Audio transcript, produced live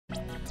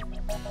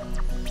Hello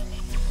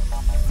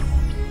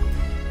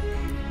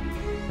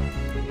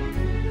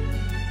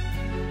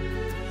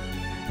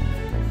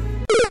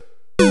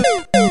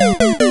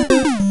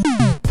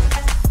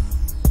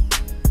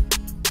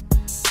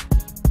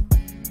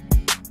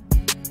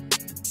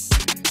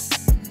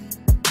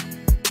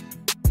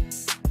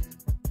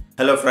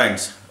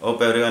friends,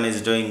 hope everyone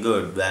is doing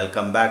good.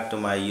 Welcome back to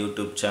my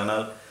YouTube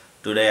channel.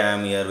 Today I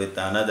am here with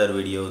another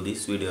video.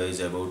 This video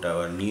is about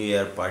our New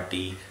Year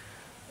party.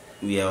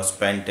 We have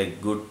spent a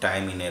good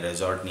time in a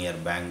resort near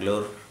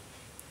Bangalore.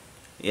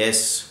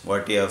 Yes,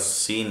 what you have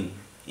seen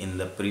in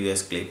the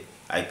previous clip,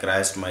 I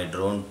crashed my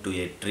drone to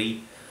a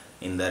tree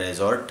in the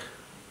resort.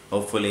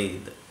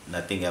 Hopefully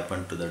nothing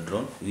happened to the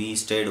drone. We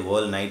stayed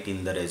all night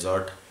in the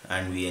resort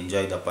and we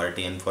enjoyed the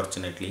party.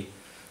 Unfortunately,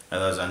 I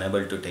was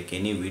unable to take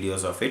any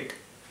videos of it,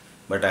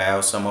 but I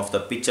have some of the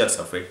pictures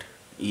of it.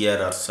 Here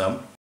are some.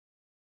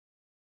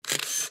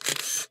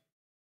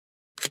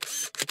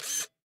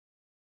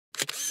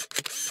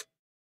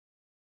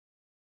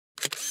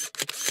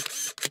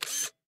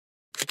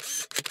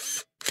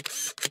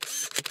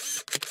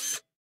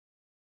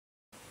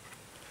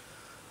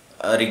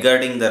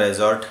 Regarding the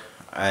resort,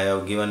 I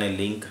have given a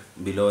link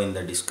below in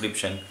the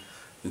description.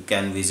 You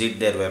can visit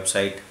their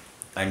website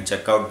and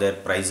check out their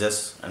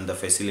prices and the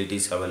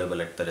facilities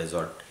available at the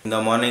resort. In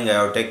the morning I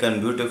have taken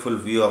beautiful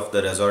view of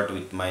the resort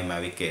with my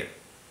Mavic Air.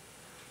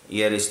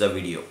 Here is the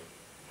video.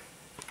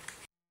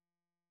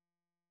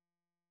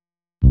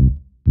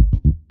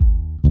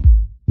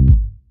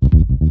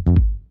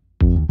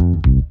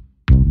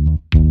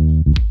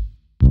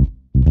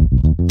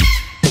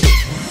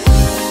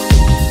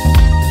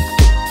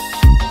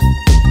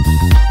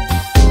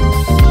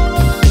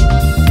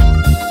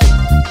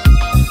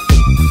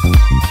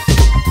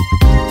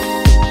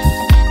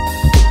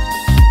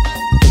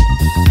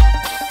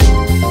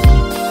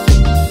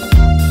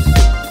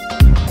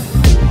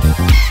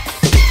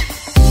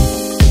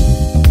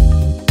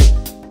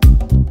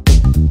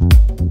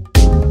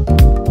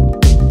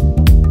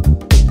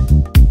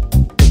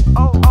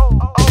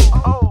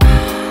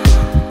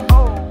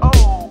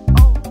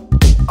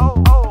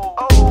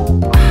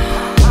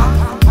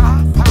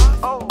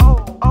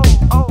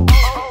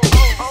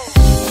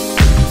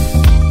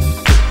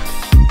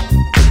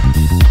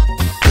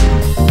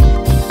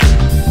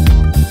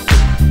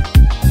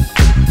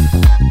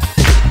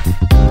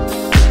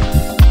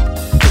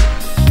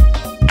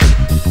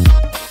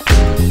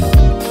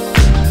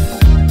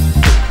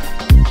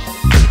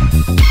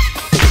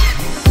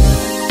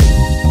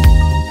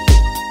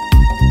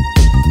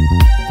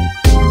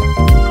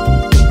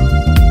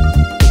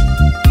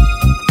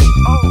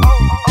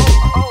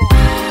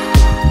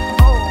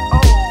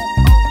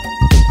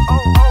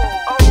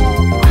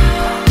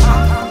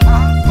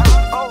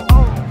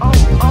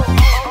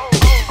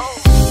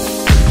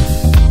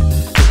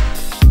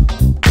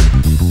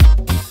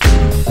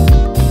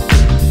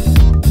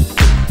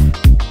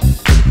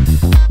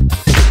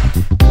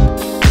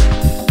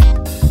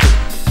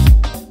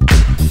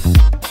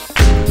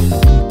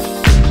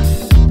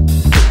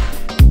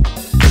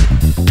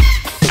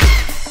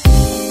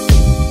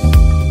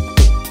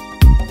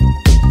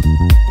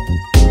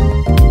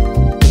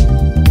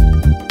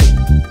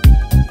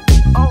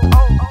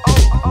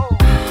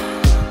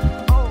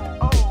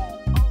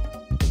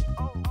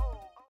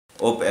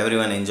 Hope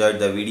everyone enjoyed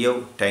the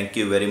video. Thank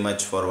you very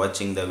much for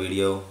watching the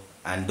video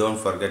and don't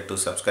forget to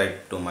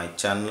subscribe to my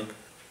channel.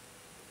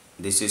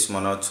 This is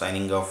Manoj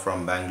signing off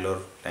from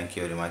Bangalore. Thank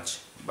you very much.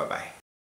 Bye bye.